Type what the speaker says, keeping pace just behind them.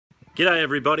G'day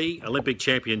everybody, Olympic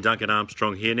champion Duncan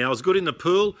Armstrong here. Now I was good in the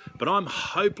pool, but I'm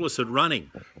hopeless at running.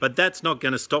 But that's not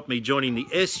going to stop me joining the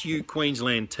SU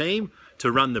Queensland team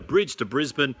to run the Bridge to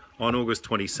Brisbane on August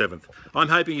 27th. I'm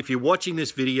hoping if you're watching this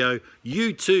video,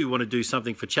 you too want to do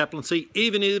something for chaplaincy,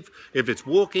 even if it's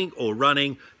walking or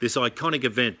running this iconic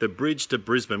event, the Bridge to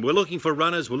Brisbane. We're looking for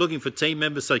runners, we're looking for team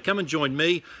members, so come and join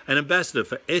me, an ambassador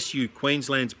for SU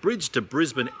Queensland's Bridge to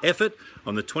Brisbane effort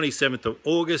on the 27th of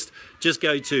August. Just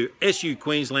go to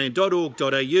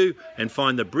suqueensland.org.au and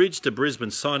find the Bridge to Brisbane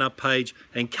sign-up page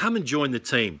and come and join the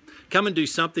team. Come and do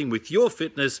something with your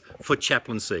fitness for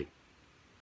chaplaincy.